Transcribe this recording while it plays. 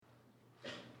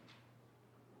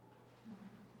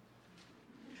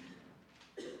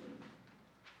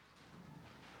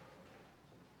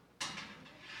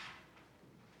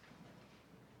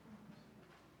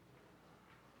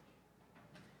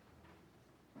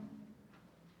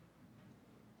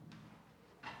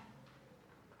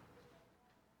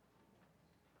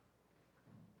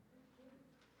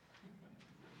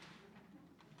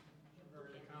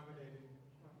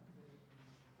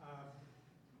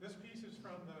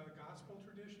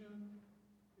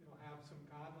some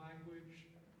God language,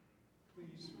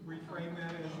 please reframe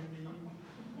that as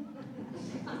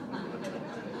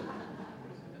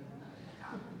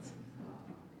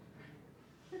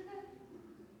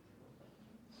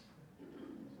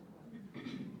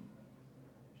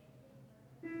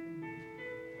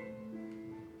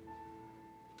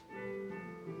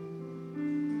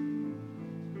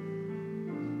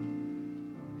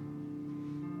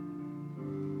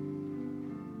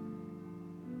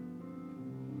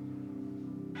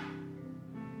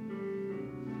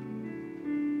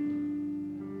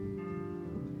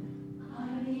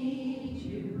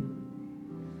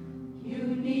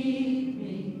you need.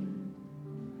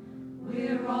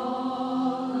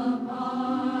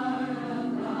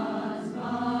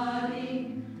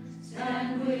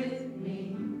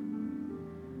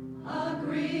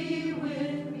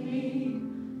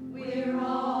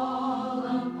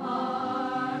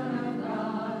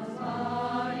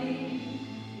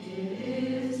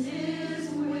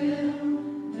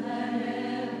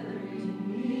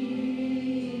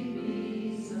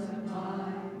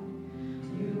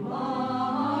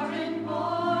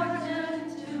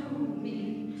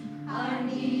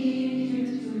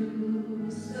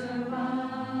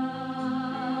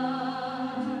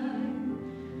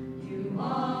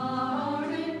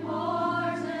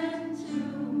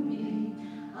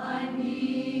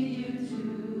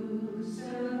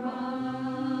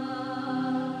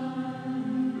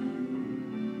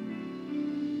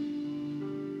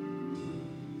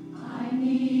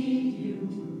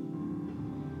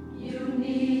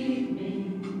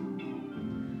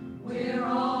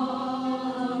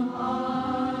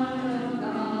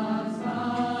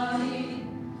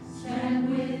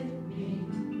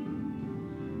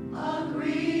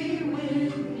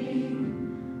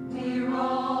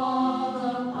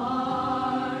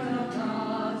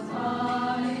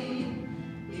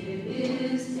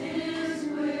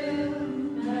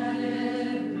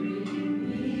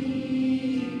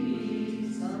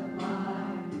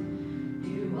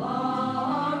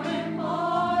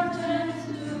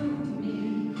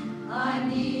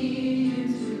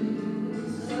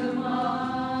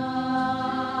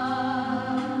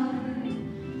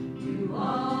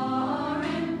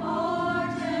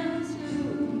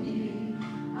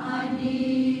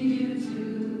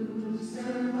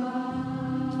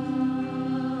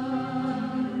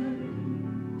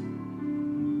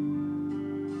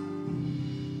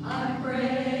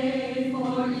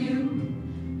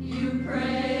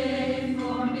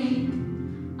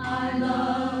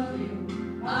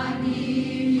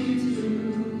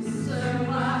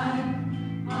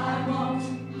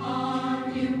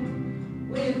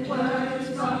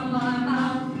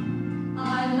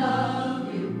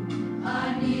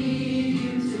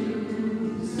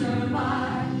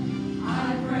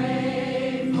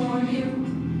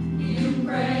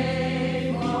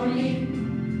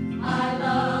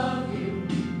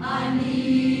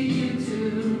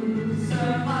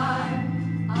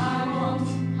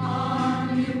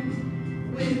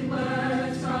 With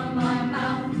words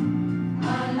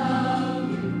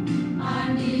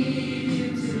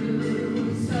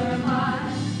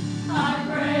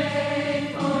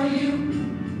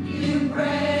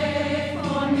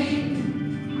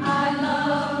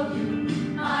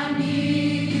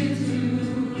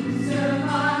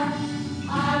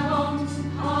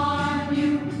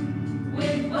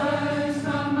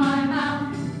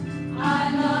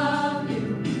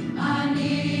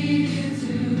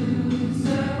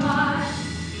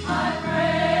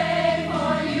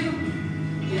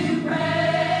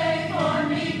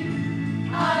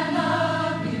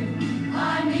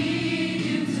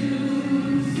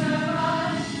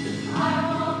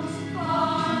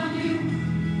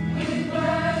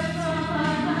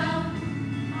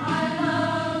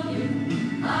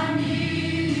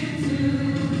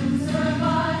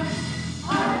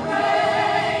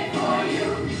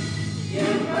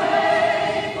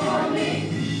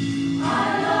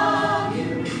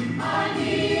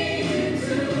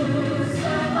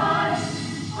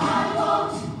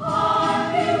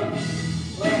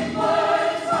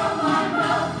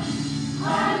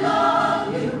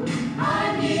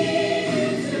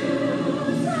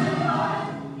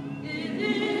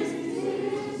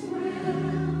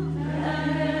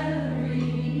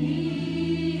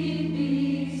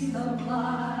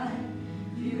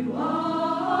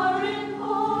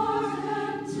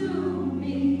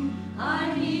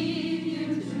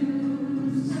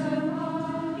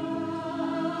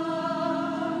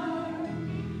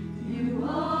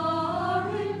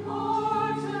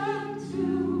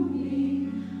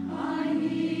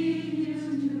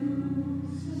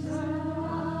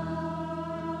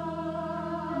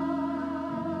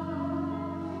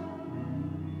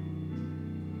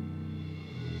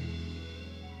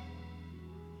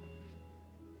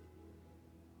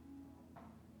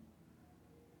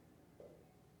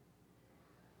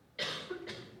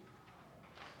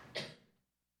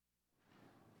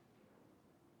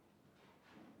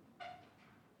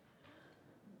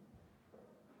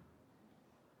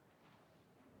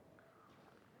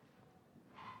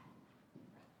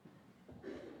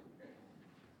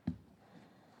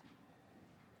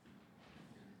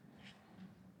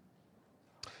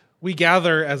We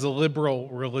gather as a liberal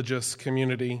religious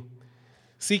community,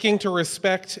 seeking to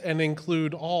respect and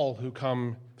include all who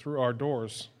come through our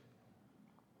doors.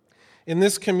 In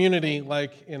this community,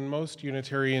 like in most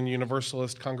Unitarian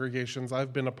Universalist congregations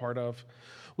I've been a part of,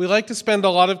 we like to spend a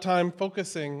lot of time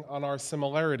focusing on our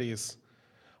similarities,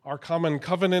 our common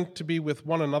covenant to be with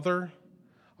one another,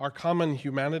 our common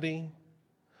humanity,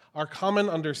 our common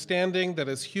understanding that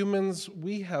as humans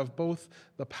we have both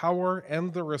the power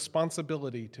and the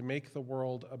responsibility to make the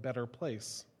world a better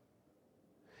place.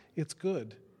 It's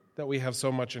good that we have so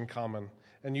much in common,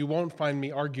 and you won't find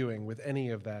me arguing with any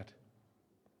of that.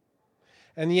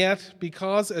 And yet,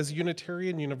 because as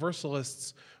Unitarian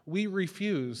Universalists, we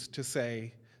refuse to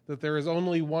say that there is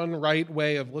only one right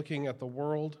way of looking at the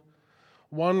world,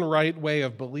 one right way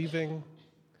of believing,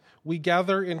 we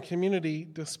gather in community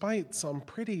despite some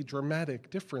pretty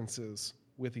dramatic differences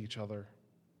with each other.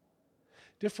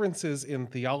 Differences in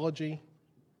theology,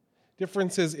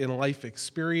 differences in life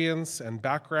experience and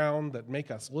background that make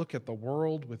us look at the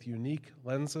world with unique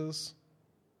lenses,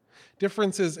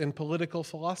 differences in political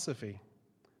philosophy,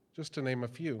 just to name a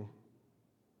few.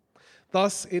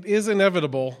 Thus, it is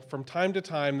inevitable from time to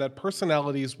time that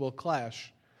personalities will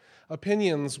clash,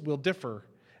 opinions will differ,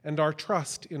 and our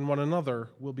trust in one another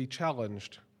will be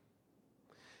challenged.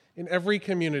 In every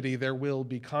community, there will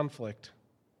be conflict.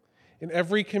 In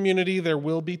every community, there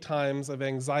will be times of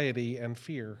anxiety and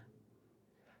fear.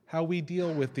 How we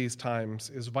deal with these times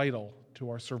is vital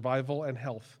to our survival and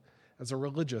health as a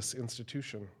religious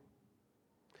institution.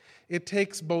 It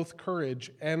takes both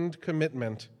courage and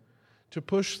commitment to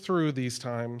push through these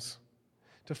times,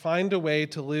 to find a way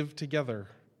to live together,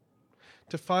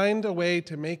 to find a way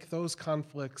to make those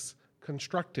conflicts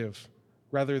constructive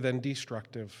rather than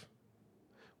destructive.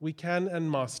 We can and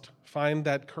must find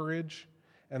that courage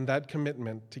and that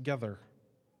commitment together.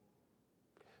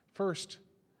 First,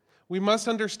 we must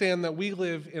understand that we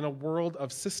live in a world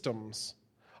of systems.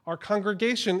 Our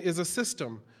congregation is a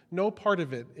system. No part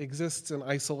of it exists in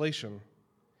isolation.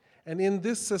 And in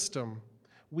this system,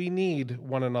 we need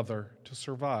one another to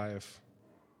survive.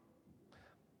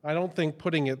 I don't think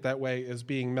putting it that way is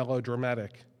being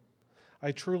melodramatic.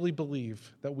 I truly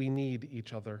believe that we need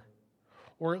each other,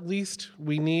 or at least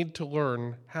we need to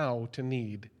learn how to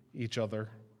need each other.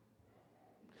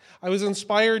 I was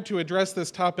inspired to address this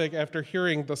topic after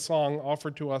hearing the song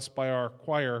offered to us by our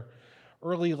choir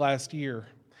early last year.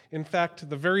 In fact,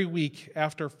 the very week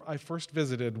after I first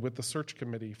visited with the search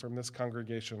committee from this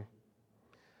congregation.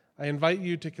 I invite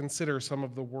you to consider some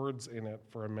of the words in it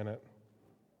for a minute.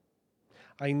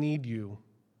 I need you.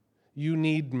 You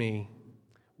need me.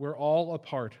 We're all a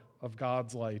part of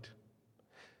God's light.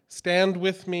 Stand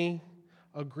with me.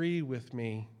 Agree with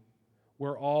me.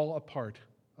 We're all a part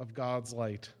of God's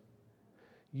light.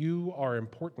 You are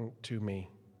important to me.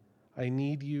 I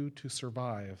need you to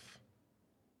survive.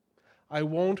 I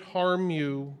won't harm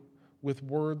you with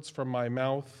words from my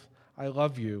mouth. I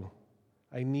love you.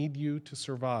 I need you to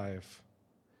survive.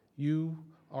 You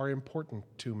are important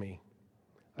to me.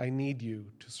 I need you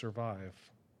to survive.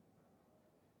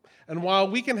 And while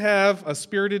we can have a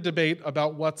spirited debate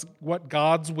about what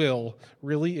God's will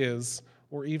really is,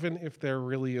 or even if there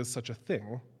really is such a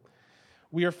thing,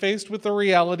 we are faced with the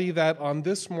reality that on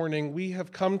this morning we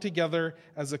have come together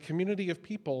as a community of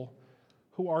people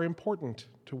who are important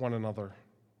to one another.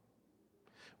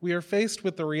 We are faced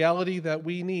with the reality that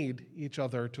we need each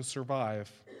other to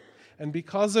survive. And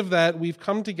because of that, we've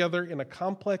come together in a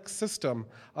complex system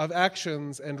of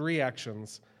actions and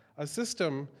reactions, a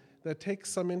system that takes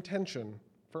some intention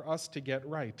for us to get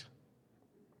right.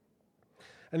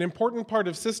 An important part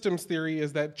of systems theory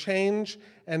is that change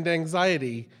and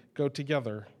anxiety go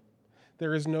together.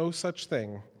 There is no such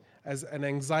thing as an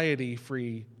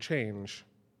anxiety-free change.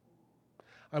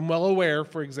 I'm well aware,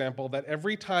 for example, that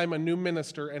every time a new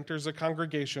minister enters a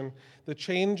congregation, the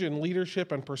change in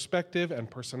leadership and perspective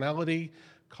and personality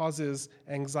causes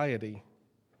anxiety.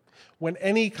 When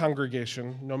any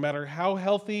congregation, no matter how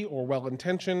healthy or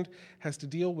well-intentioned, has to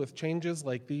deal with changes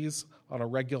like these on a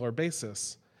regular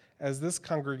basis, as this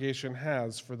congregation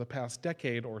has for the past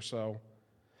decade or so,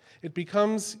 it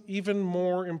becomes even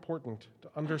more important to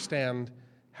understand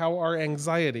how our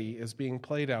anxiety is being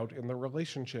played out in the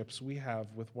relationships we have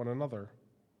with one another.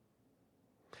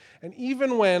 And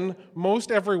even when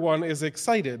most everyone is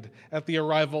excited at the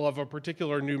arrival of a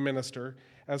particular new minister,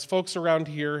 as folks around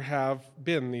here have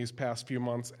been these past few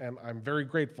months, and I'm very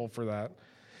grateful for that,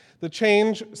 the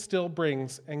change still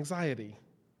brings anxiety.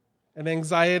 And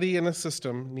anxiety in a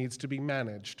system needs to be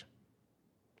managed.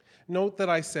 Note that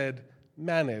I said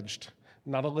managed,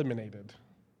 not eliminated.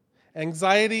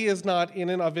 Anxiety is not in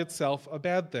and of itself a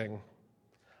bad thing.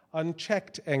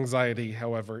 Unchecked anxiety,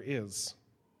 however, is.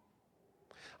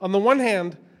 On the one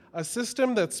hand, a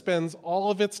system that spends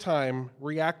all of its time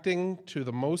reacting to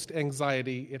the most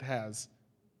anxiety it has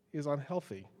is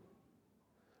unhealthy.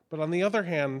 But on the other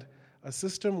hand, a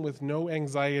system with no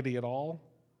anxiety at all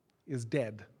is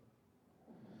dead.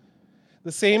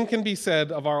 The same can be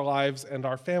said of our lives and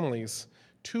our families.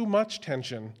 Too much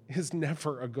tension is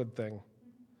never a good thing,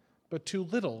 but too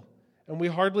little, and we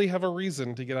hardly have a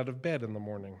reason to get out of bed in the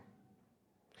morning.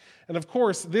 And of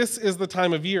course, this is the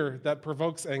time of year that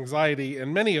provokes anxiety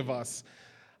in many of us.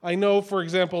 I know, for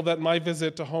example, that my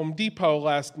visit to Home Depot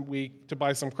last week to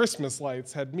buy some Christmas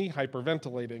lights had me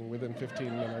hyperventilating within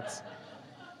 15 minutes.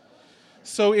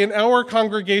 So in our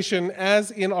congregation,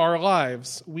 as in our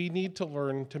lives, we need to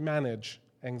learn to manage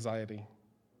anxiety.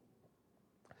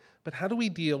 But how do we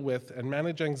deal with and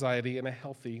manage anxiety in a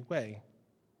healthy way?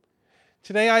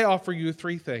 Today I offer you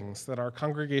 3 things that our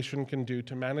congregation can do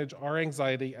to manage our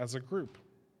anxiety as a group.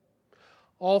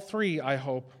 All 3, I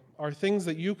hope, are things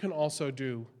that you can also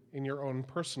do in your own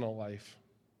personal life.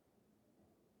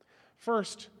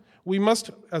 First, we must,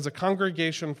 as a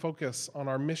congregation, focus on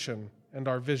our mission and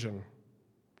our vision.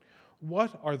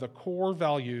 What are the core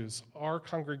values our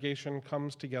congregation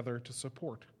comes together to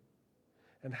support?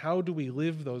 And how do we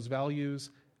live those values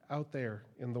out there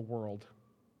in the world?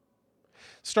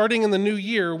 Starting in the new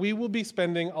year, we will be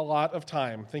spending a lot of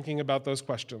time thinking about those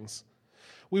questions.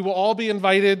 We will all be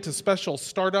invited to special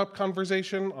startup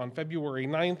conversation on February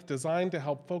 9th designed to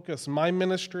help focus my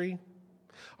ministry.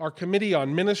 Our committee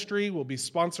on ministry will be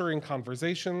sponsoring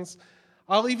conversations.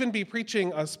 I'll even be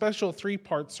preaching a special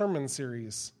 3-part sermon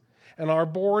series. And our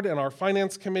board and our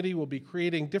finance committee will be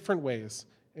creating different ways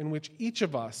in which each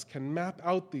of us can map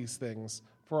out these things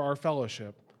for our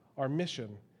fellowship, our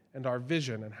mission, and our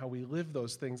vision, and how we live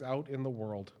those things out in the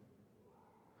world.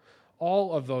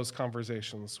 All of those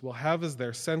conversations will have as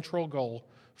their central goal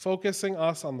focusing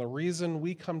us on the reason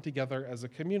we come together as a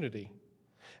community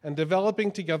and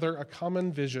developing together a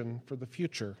common vision for the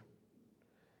future.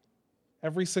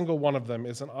 Every single one of them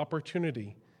is an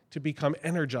opportunity to become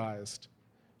energized,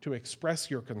 to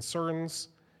express your concerns,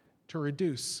 to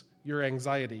reduce your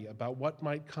anxiety about what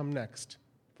might come next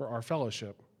for our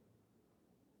fellowship.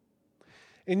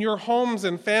 In your homes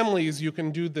and families, you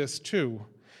can do this too.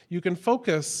 You can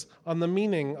focus on the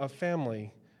meaning of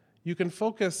family. You can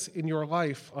focus in your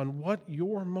life on what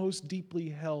your most deeply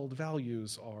held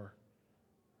values are.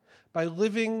 By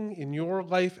living in your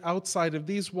life outside of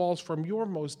these walls from your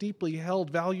most deeply held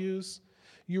values,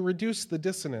 you reduce the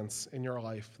dissonance in your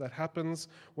life that happens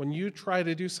when you try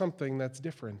to do something that's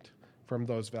different from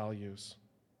those values.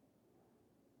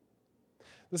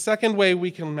 The second way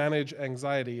we can manage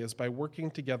anxiety is by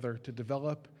working together to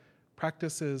develop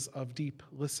practices of deep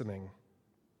listening.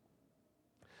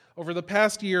 Over the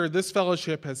past year, this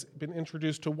fellowship has been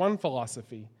introduced to one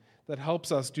philosophy that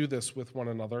helps us do this with one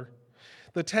another.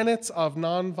 The tenets of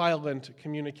nonviolent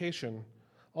communication,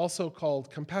 also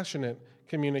called compassionate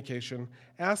communication,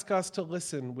 ask us to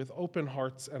listen with open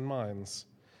hearts and minds.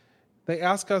 They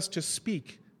ask us to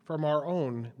speak from our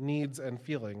own needs and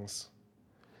feelings.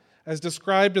 As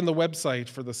described in the website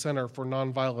for the Center for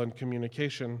Nonviolent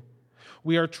Communication,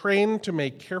 we are trained to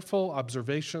make careful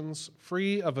observations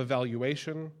free of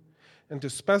evaluation and to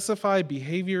specify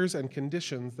behaviors and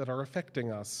conditions that are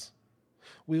affecting us.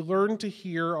 We learn to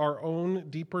hear our own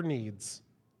deeper needs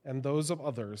and those of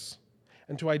others,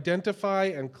 and to identify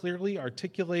and clearly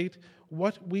articulate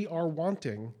what we are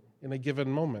wanting in a given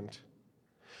moment.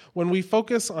 When we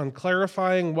focus on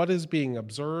clarifying what is being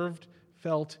observed,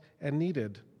 felt, and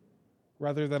needed,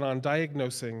 rather than on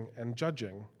diagnosing and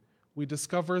judging, we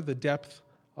discover the depth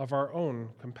of our own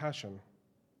compassion.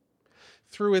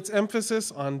 Through its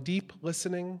emphasis on deep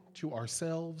listening to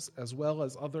ourselves as well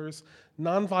as others,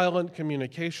 nonviolent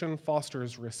communication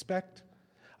fosters respect,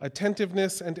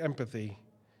 attentiveness, and empathy,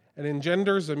 and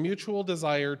engenders a mutual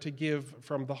desire to give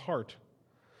from the heart.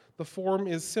 The form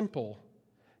is simple,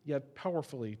 yet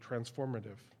powerfully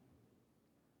transformative.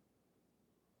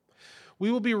 We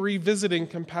will be revisiting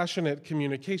compassionate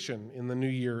communication in the new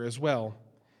year as well.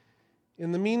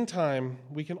 In the meantime,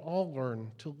 we can all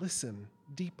learn to listen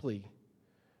deeply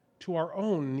to our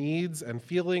own needs and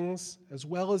feelings, as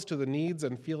well as to the needs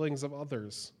and feelings of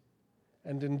others,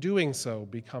 and in doing so,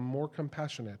 become more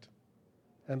compassionate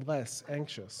and less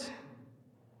anxious.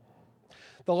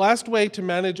 The last way to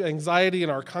manage anxiety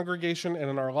in our congregation and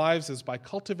in our lives is by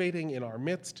cultivating in our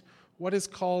midst what is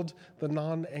called the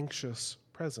non-anxious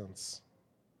presence.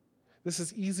 This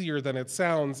is easier than it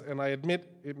sounds, and I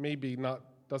admit it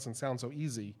doesn't sound so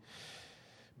easy.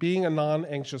 Being a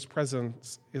non-anxious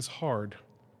presence is hard,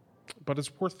 but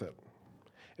it's worth it.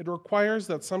 It requires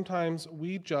that sometimes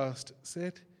we just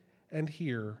sit and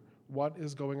hear what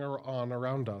is going on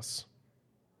around us.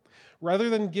 Rather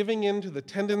than giving in to the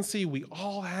tendency we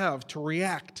all have to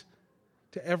react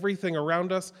to everything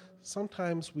around us,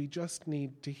 sometimes we just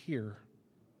need to hear.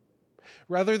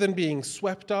 Rather than being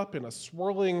swept up in a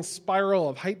swirling spiral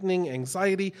of heightening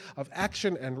anxiety, of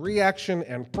action and reaction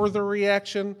and further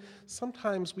reaction,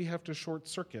 sometimes we have to short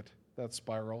circuit that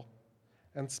spiral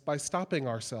and by stopping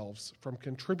ourselves from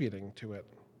contributing to it.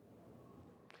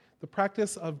 The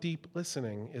practice of deep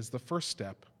listening is the first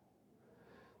step.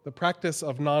 The practice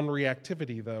of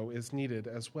non-reactivity, though, is needed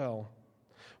as well.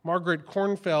 Margaret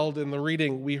Kornfeld, in the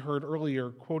reading we heard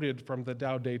earlier, quoted from the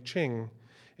Tao Te Ching,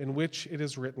 in which it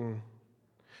is written,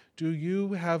 "Do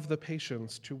you have the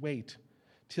patience to wait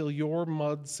till your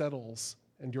mud settles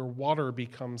and your water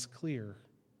becomes clear?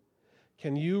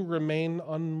 Can you remain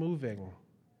unmoving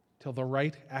till the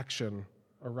right action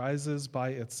arises by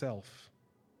itself?"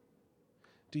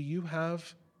 Do you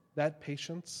have that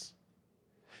patience?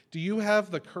 Do you have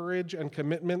the courage and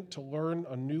commitment to learn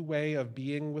a new way of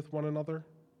being with one another?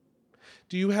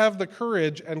 Do you have the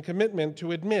courage and commitment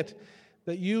to admit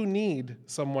that you need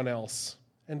someone else,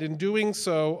 and in doing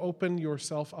so, open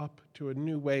yourself up to a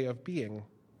new way of being?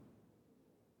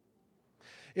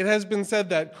 It has been said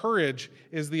that courage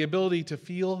is the ability to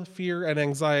feel fear and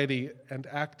anxiety and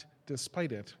act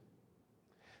despite it.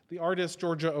 The artist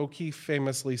Georgia O'Keeffe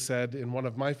famously said in one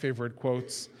of my favorite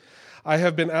quotes, "I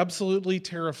have been absolutely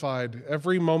terrified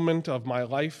every moment of my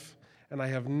life, and I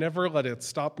have never let it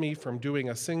stop me from doing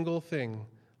a single thing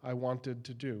I wanted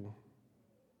to do."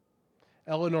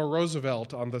 Eleanor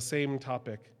Roosevelt, on the same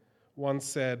topic, once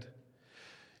said,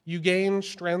 "You gain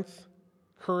strength,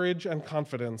 courage, and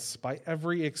confidence by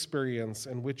every experience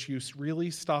in which you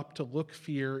really stop to look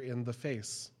fear in the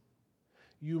face.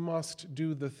 You must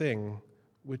do the thing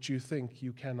which you think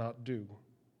you cannot do."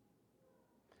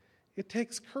 It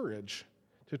takes courage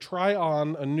to try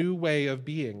on a new way of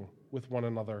being with one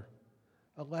another,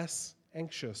 a less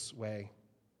anxious way.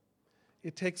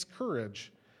 It takes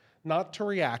courage not to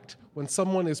react when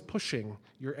someone is pushing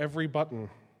your every button.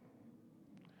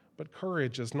 But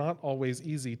courage is not always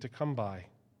easy to come by.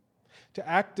 To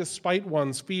act despite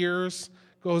one's fears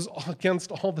goes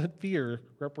against all that fear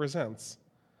represents.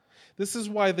 This is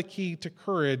why the key to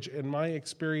courage, in my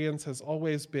experience, has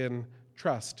always been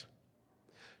trust.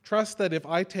 Trust that if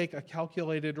I take a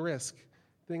calculated risk,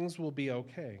 things will be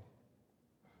okay.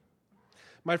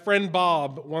 My friend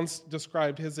Bob once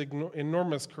described his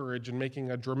enormous courage in making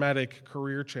a dramatic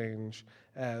career change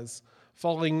as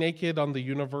falling naked on the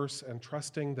universe and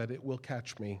trusting that it will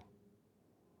catch me.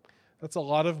 That's a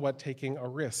lot of what taking a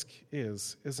risk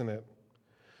is, isn't it?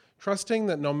 Trusting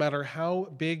that no matter how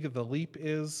big the leap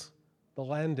is, the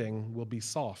landing will be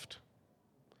soft.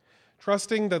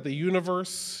 Trusting that the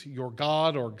universe, your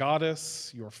God or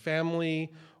goddess, your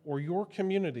family, or your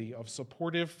community of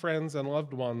supportive friends and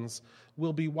loved ones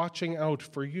will be watching out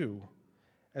for you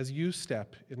as you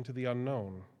step into the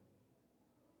unknown.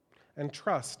 And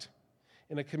trust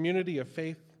in a community of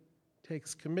faith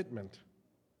takes commitment.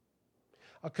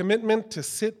 A commitment to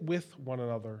sit with one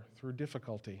another through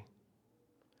difficulty.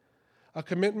 A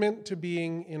commitment to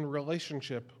being in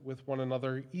relationship with one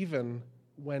another even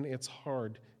when it's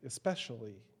hard,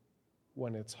 especially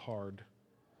when it's hard.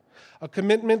 A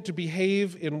commitment to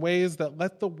behave in ways that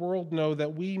let the world know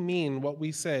that we mean what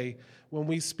we say when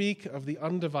we speak of the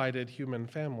undivided human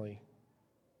family.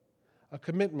 A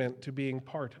commitment to being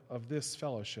part of this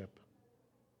fellowship.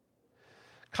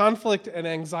 Conflict and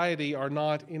anxiety are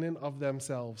not in and of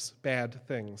themselves bad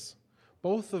things.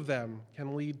 Both of them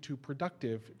can lead to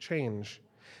productive change.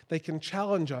 They can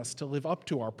challenge us to live up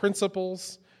to our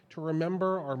principles, to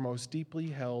remember our most deeply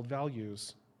held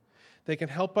values. They can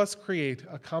help us create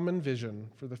a common vision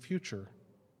for the future.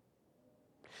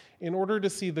 In order to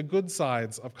see the good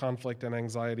sides of conflict and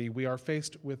anxiety, we are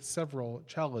faced with several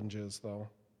challenges, though.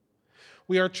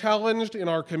 We are challenged in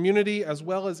our community as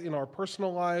well as in our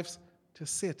personal lives to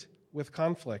sit with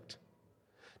conflict,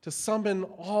 to summon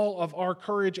all of our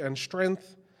courage and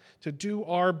strength to do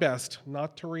our best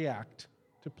not to react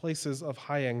to places of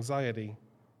high anxiety.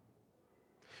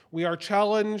 We are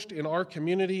challenged in our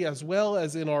community as well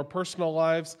as in our personal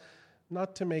lives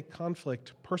not to make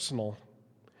conflict personal.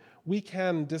 We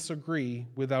can disagree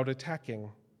without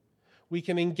attacking. We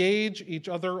can engage each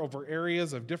other over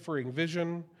areas of differing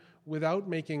vision without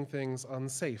making things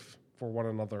unsafe for one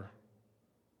another.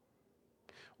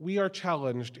 We are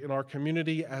challenged in our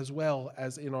community as well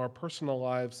as in our personal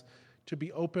lives to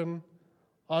be open,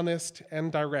 honest,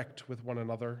 and direct with one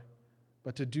another,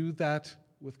 but to do that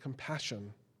with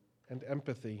compassion and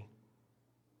empathy.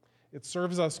 It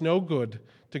serves us no good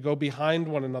to go behind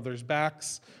one another's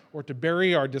backs or to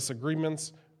bury our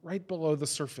disagreements right below the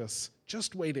surface,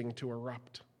 just waiting to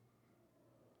erupt.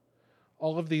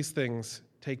 All of these things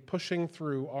take pushing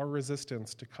through our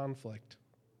resistance to conflict.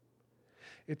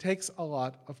 It takes a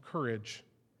lot of courage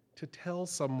to tell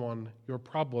someone your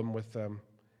problem with them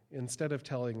instead of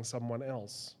telling someone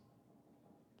else.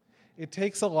 It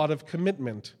takes a lot of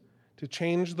commitment to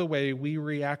change the way we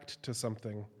react to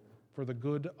something for the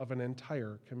good of an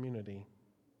entire community.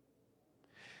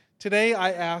 Today,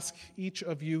 I ask each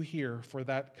of you here for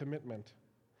that commitment,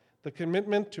 the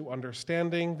commitment to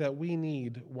understanding that we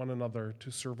need one another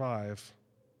to survive.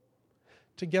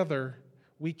 Together,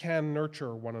 we can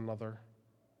nurture one another.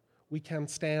 We can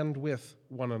stand with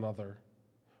one another.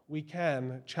 We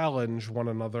can challenge one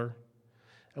another.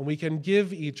 And we can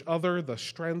give each other the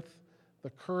strength, the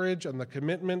courage, and the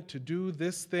commitment to do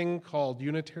this thing called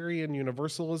Unitarian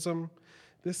Universalism,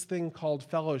 this thing called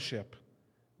fellowship,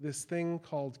 this thing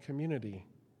called community,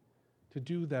 to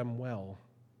do them well.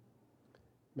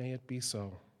 May it be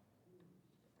so.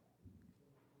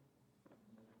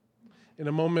 In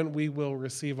a moment, we will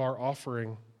receive our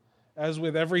offering. As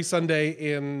with every Sunday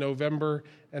in November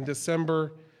and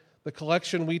December, the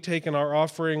collection we take in our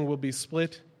offering will be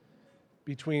split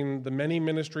between the many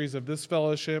ministries of this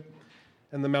fellowship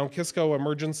and the Mount Kisco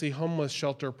Emergency Homeless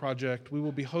Shelter Project. We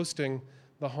will be hosting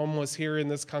the homeless here in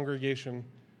this congregation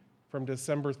from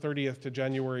December 30th to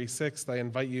January 6th. I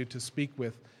invite you to speak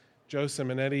with Joe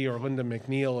Simonetti or Linda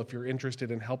McNeil if you're interested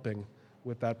in helping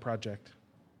with that project.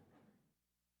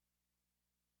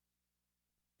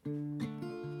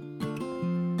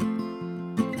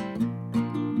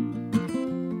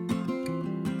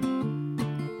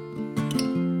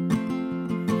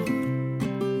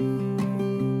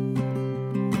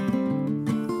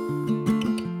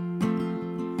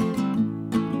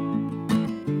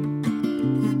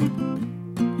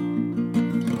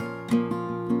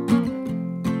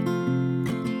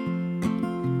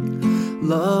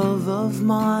 Love of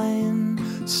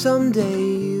mine, someday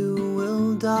you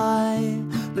will die,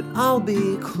 but I'll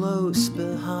be close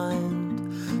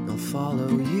behind. They'll follow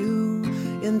you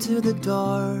into the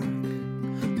dark,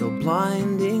 no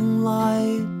blinding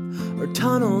light or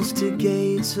tunnels to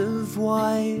gates of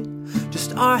white,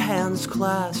 just our hands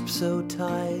clasped so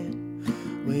tight,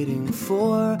 waiting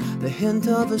for the hint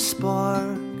of a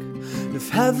spark. If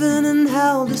heaven and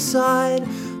hell decide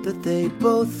that they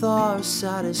both are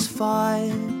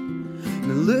satisfied, and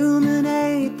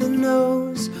illuminate the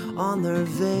nose on their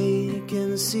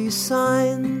vacancy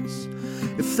signs.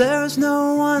 If there's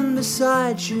no one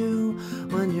beside you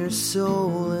when your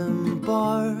soul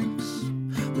embarks,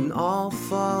 then I'll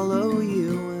follow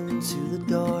you into the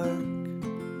dark.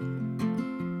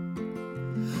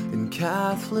 In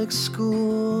Catholic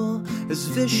school, as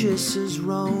vicious as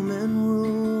Roman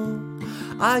rule,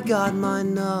 I got my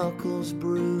knuckles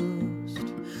bruised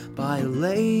by a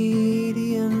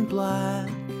lady in black,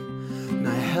 and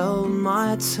I held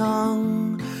my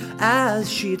tongue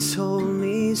as she told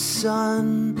me,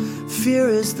 son, fear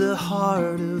is the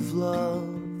heart of love.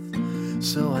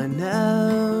 So I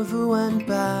never went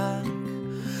back.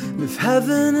 And if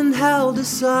heaven and hell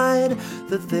decide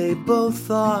that they both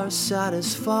are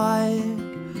satisfied,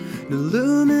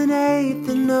 illuminate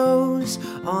the nose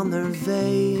on their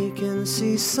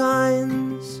vacancy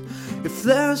signs. If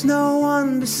there's no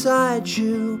one beside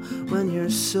you when your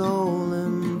soul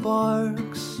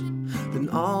embarks, then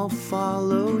I'll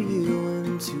follow you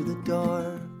into the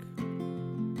dark.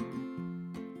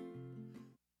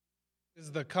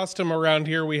 Is the custom around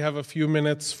here, we have a few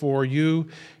minutes for you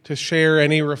to share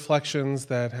any reflections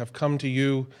that have come to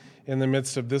you in the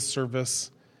midst of this service.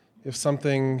 If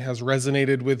something has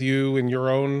resonated with you in your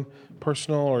own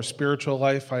personal or spiritual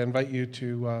life, I invite you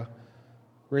to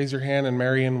raise your hand, and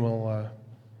Marion will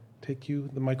take you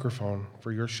the microphone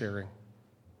for your sharing.